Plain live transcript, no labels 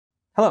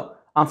Hello,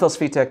 I'm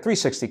Svitek,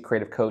 360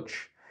 Creative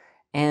Coach,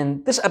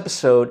 and this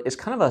episode is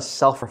kind of a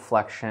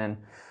self-reflection,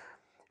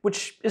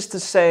 which is to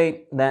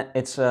say that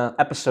it's an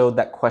episode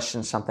that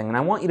questions something, and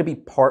I want you to be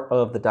part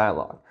of the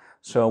dialogue.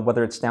 So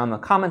whether it's down in the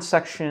comment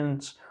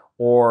sections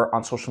or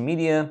on social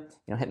media,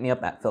 hit me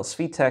up at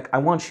Svitek. I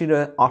want you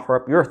to offer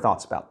up your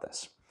thoughts about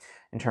this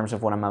in terms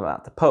of what I'm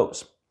about to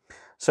pose.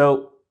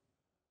 So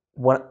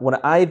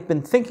what I've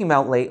been thinking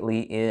about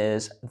lately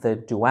is the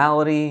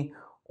duality,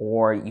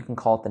 or you can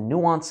call it the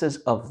nuances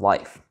of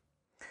life.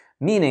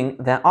 Meaning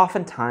that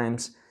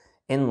oftentimes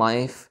in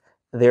life,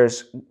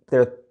 there's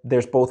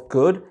both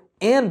good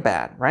and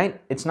bad, right?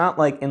 It's not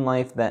like in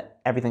life that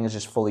everything is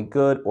just fully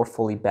good or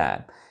fully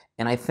bad.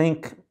 And I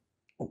think,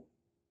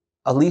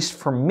 at least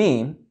for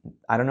me,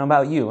 I don't know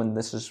about you, and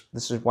this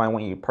is why I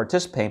want you to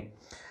participate,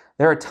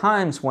 there are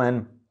times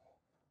when,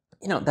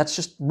 that's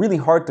just really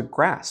hard to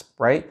grasp,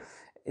 right?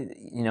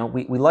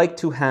 We like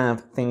to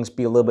have things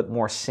be a little bit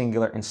more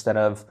singular instead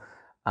of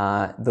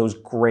those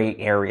gray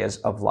areas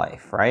of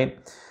life, right?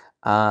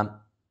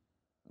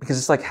 Because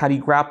it's like, how do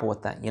you grapple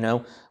with that?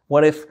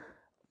 What if,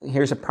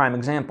 here's a prime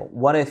example.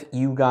 What if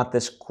you got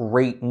this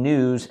great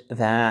news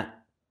that,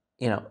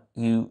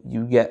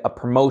 you get a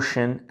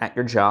promotion at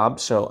your job,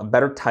 so a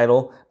better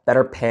title,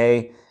 better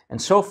pay, and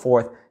so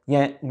forth,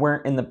 yet we're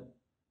in the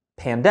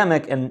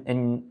pandemic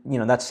and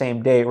that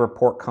same day a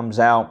report comes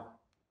out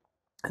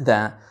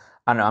that,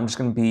 I don't know, I'm just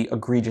going to be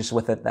egregious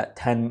with it, that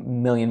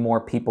 10 million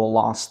more people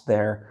lost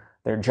their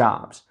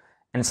jobs.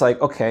 And it's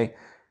like, okay,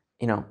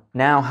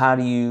 now how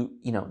do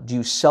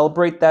you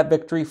celebrate that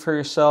victory for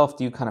yourself?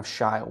 Do you kind of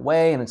shy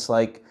away? And it's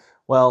like,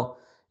 well,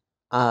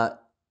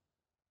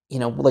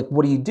 like,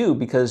 what do you do?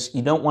 Because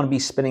you don't want to be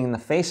spitting in the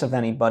face of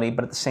anybody,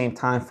 but at the same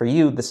time, for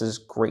you, this is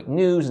great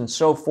news and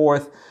so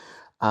forth.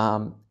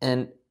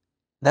 And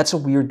that's a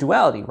weird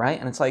duality, right?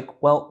 And it's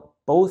like, well,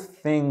 both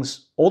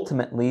things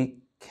ultimately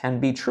can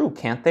be true,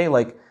 can't they?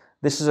 Like,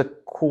 this is a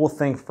cool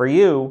thing for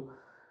you,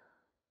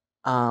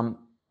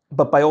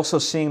 but by also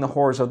seeing the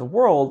horrors of the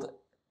world,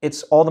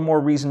 it's all the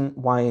more reason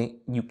why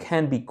you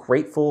can be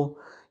grateful,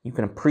 you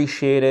can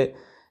appreciate it,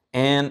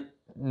 and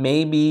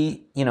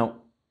maybe,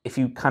 if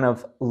you kind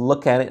of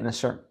look at it in a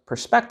certain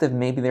perspective,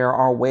 maybe there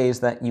are ways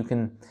that you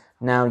can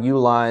now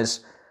utilize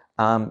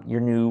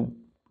your new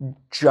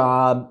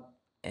job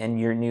and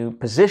your new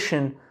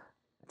position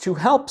to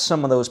help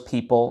some of those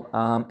people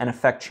and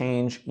affect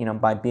change,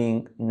 by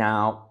being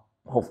now,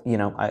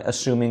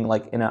 assuming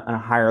like in a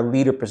higher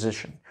leader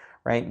position,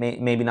 right?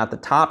 Maybe not the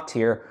top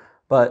tier,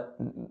 but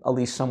at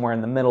least somewhere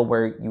in the middle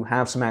where you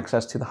have some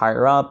access to the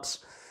higher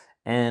ups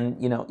and,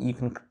 you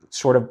can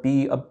sort of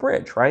be a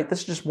bridge, right? This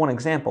is just one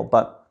example,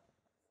 but,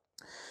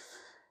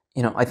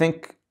 I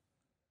think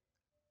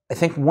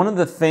one of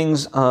the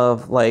things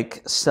of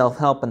like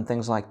self-help and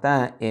things like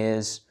that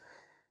is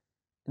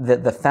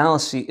that the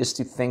fallacy is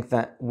to think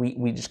that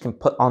we just can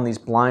put on these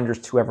blinders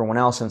to everyone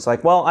else. And it's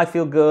like, well, I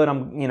feel good.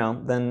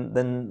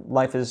 Then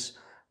life is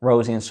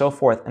rosy and so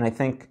forth. And I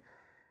think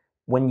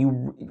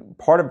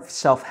part of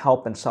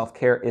self-help and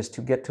self-care is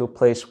to get to a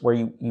place where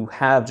you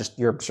have just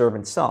your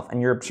observant self,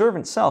 and your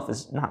observant self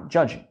is not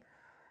judging,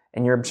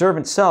 and your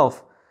observant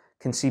self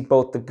can see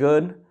both the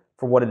good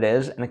for what it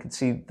is, and it can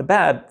see the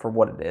bad for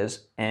what it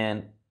is,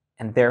 and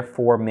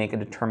therefore make a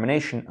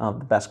determination of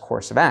the best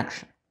course of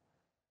action.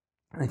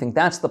 And I think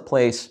that's the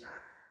place,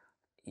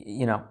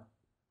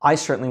 I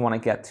certainly want to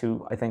get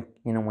to. I think,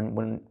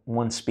 when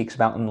one speaks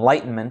about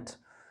enlightenment,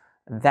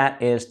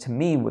 that is, to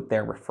me, what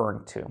they're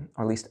referring to,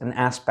 or at least an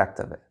aspect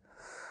of it.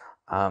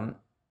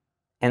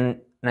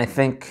 And I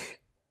think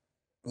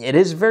it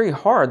is very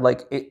hard.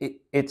 Like,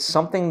 it's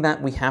something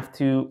that we have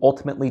to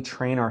ultimately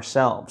train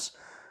ourselves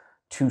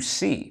to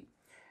see.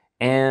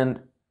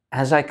 And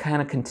as I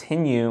kind of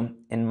continue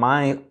in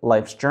my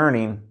life's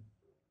journey,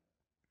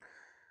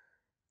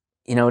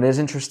 it is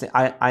interesting.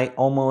 I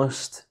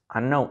almost, I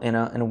don't know, in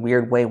a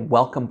weird way,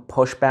 welcome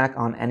pushback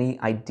on any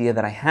idea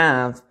that I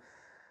have,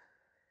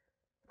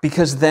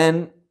 because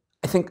then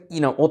I think,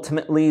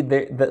 ultimately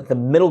the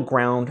middle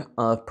ground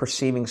of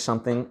perceiving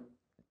something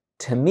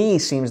to me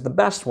seems the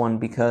best one,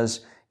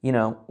 because,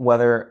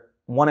 whether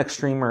one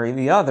extreme or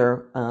the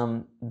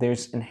other,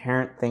 there's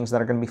inherent things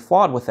that are going to be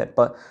flawed with it.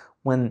 But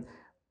when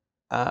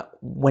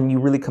you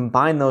really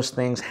combine those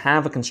things,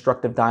 have a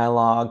constructive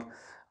dialogue,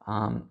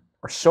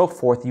 or so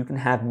forth, you can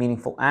have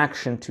meaningful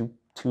action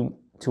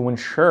to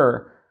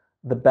ensure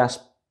the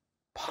best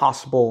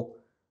possible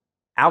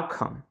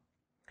outcome.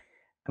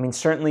 I mean,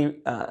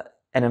 certainly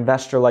an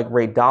investor like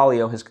Ray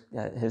Dalio,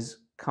 his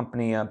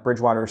company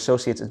Bridgewater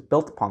Associates, is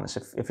built upon this.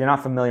 If you're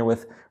not familiar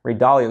with Ray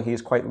Dalio, he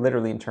is quite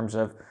literally, in terms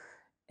of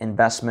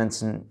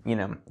investments and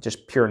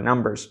just pure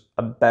numbers,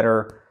 a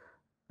better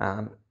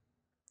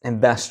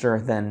investor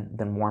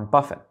than Warren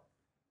Buffett.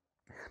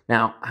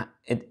 Now,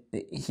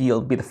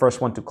 he'll be the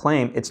first one to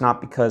claim it's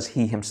not because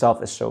he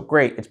himself is so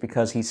great. It's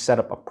because he's set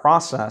up a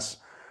process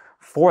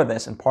for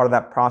this, and part of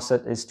that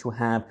process is to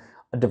have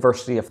a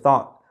diversity of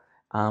thought.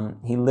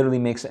 He literally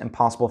makes it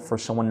impossible for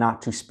someone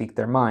not to speak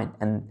their mind,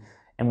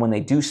 and And when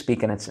they do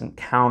speak and it's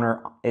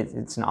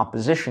in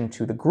opposition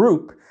to the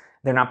group,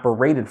 they're not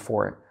berated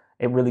for it.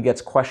 It really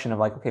gets questioned of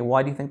like, okay,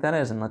 why do you think that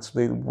is? And let's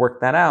really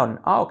work that out. And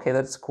oh, okay,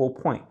 that's a cool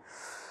point.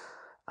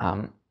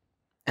 And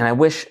I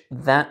wish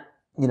that,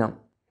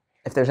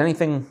 if there's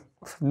anything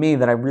for me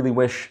that I really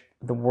wish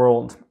the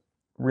world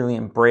really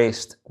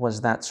embraced,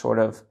 was that sort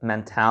of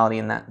mentality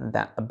and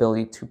that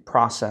ability to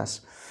process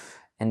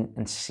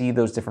and see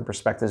those different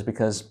perspectives,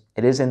 because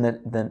it is in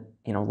the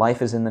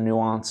life is in the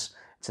nuance.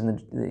 It's in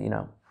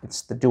the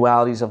it's the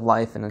dualities of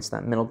life, and it's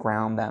that middle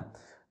ground that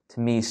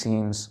to me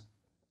seems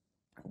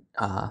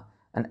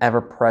an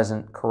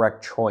ever-present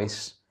correct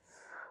choice.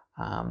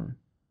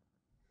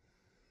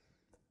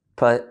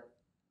 But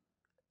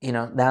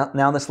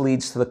now this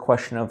leads to the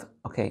question of,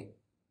 okay,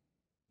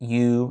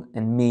 you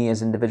and me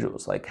as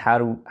individuals, like how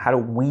do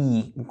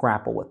we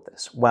grapple with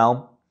this?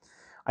 Well,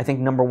 I think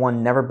number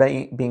one, never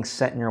being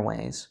set in your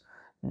ways.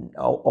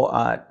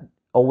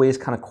 Always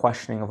kind of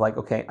questioning of like,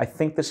 okay, I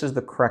think this is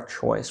the correct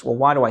choice. Well,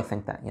 why do I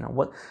think that?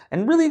 What?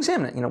 And really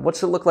examine it.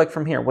 What's it look like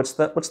from here? What's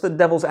the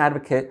devil's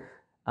advocate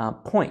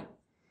point?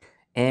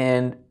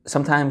 And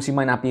sometimes you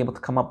might not be able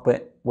to come up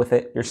with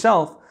it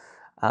yourself.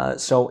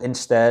 So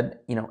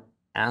instead,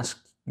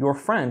 ask your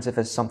friends if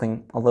it's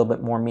something a little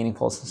bit more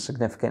meaningful and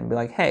significant, and be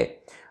like, hey,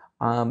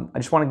 I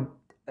just want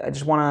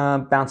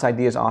to bounce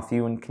ideas off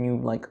you, and can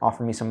you like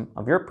offer me some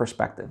of your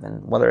perspective?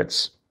 And whether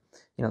it's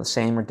the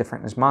same or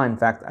different as mine. In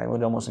fact, I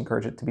would almost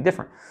encourage it to be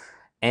different.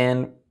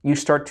 And you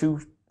start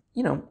to,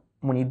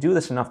 when you do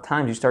this enough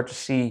times, you start to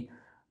see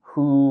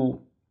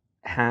who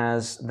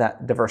has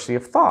that diversity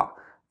of thought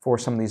for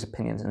some of these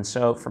opinions. And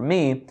so for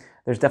me,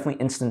 there's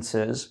definitely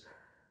instances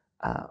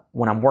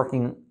when I'm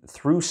working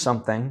through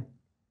something,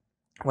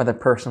 whether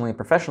personally or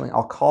professionally,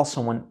 I'll call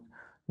someone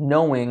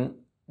knowing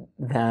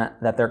that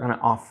they're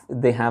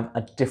they have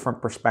a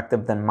different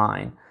perspective than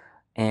mine,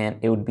 and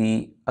it would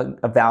be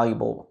a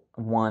valuable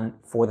one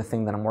for the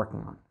thing that I'm working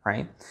on,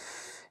 right?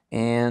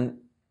 And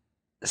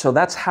so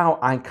that's how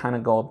I kind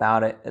of go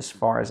about it as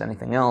far as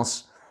anything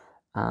else.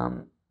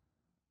 And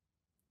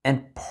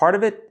part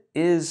of it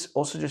is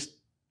also just,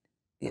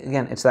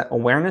 again, it's that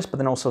awareness, but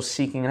then also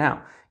seeking it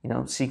out.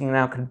 Seeking it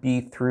out could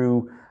be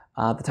through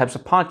the types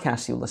of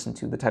podcasts you listen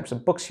to, the types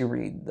of books you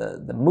read,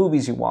 the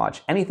movies you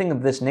watch, anything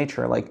of this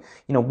nature, like,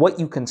 what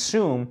you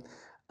consume,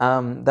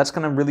 that's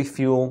going to really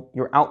fuel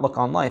your outlook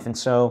on life. And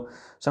so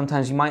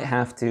sometimes you might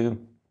have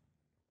to,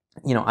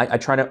 I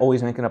try to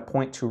always make it a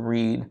point to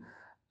read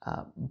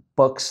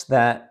books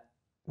that,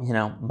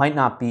 might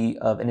not be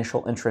of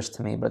initial interest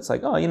to me, but it's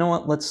like, oh, you know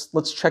what,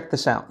 let's check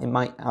this out. It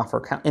might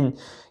offer, and,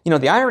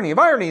 the irony of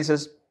ironies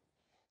is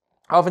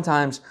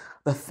oftentimes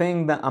the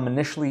thing that I'm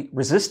initially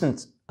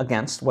resistant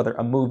against, whether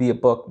a movie, a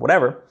book,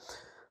 whatever,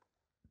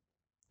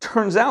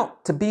 turns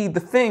out to be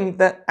the thing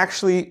that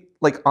actually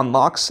like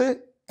unlocks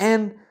it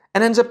and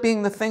ends up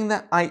being the thing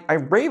that I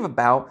rave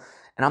about.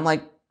 And I'm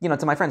like,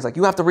 to my friends, like,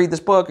 you have to read this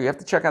book, or you have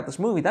to check out this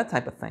movie, that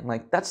type of thing.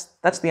 Like,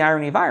 that's the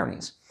irony of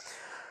ironies.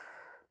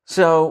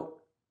 So,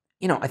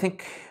 I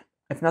think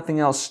if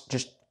nothing else,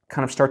 just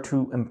kind of start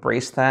to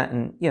embrace that.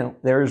 And,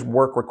 there is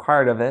work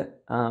required of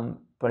it.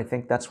 But I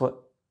think that's what,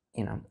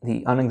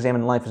 the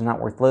unexamined life is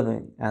not worth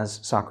living, as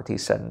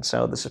Socrates said. And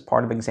so this is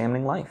part of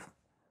examining life.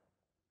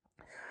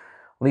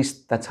 At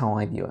least that's how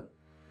I view it.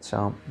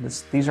 So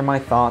these are my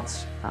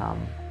thoughts.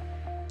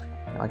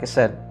 Like I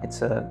said,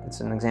 it's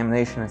an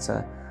examination. It's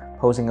a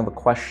posing of a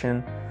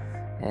question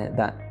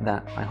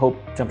that I hope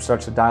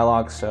jumpstarts a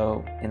dialogue.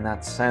 So in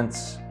that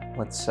sense,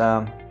 let's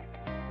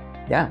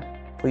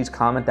please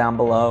comment down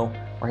below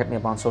or hit me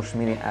up on social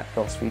media at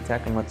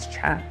Svitek, and let's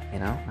chat.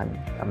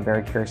 I'm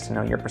very curious to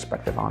know your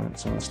perspective on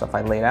some of the stuff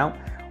I laid out,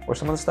 or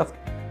some of the stuff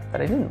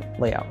that I didn't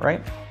lay out,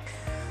 right?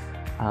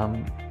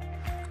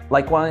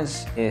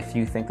 Likewise, if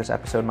you think this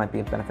episode might be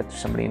of benefit to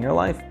somebody in your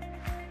life,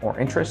 or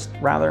interest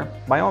rather,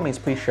 by all means,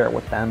 please share it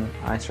with them.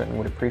 I certainly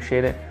would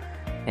appreciate it.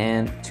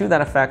 And to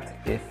that effect,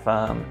 if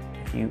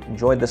you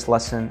enjoyed this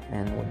lesson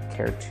and would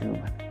care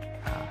to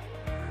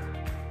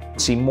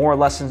see more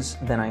lessons,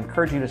 then I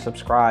encourage you to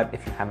subscribe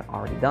if you haven't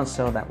already done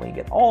so. That way you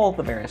get all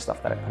the various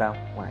stuff that I put out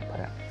when I put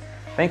out.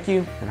 Thank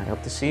you, and I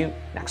hope to see you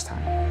next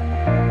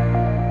time.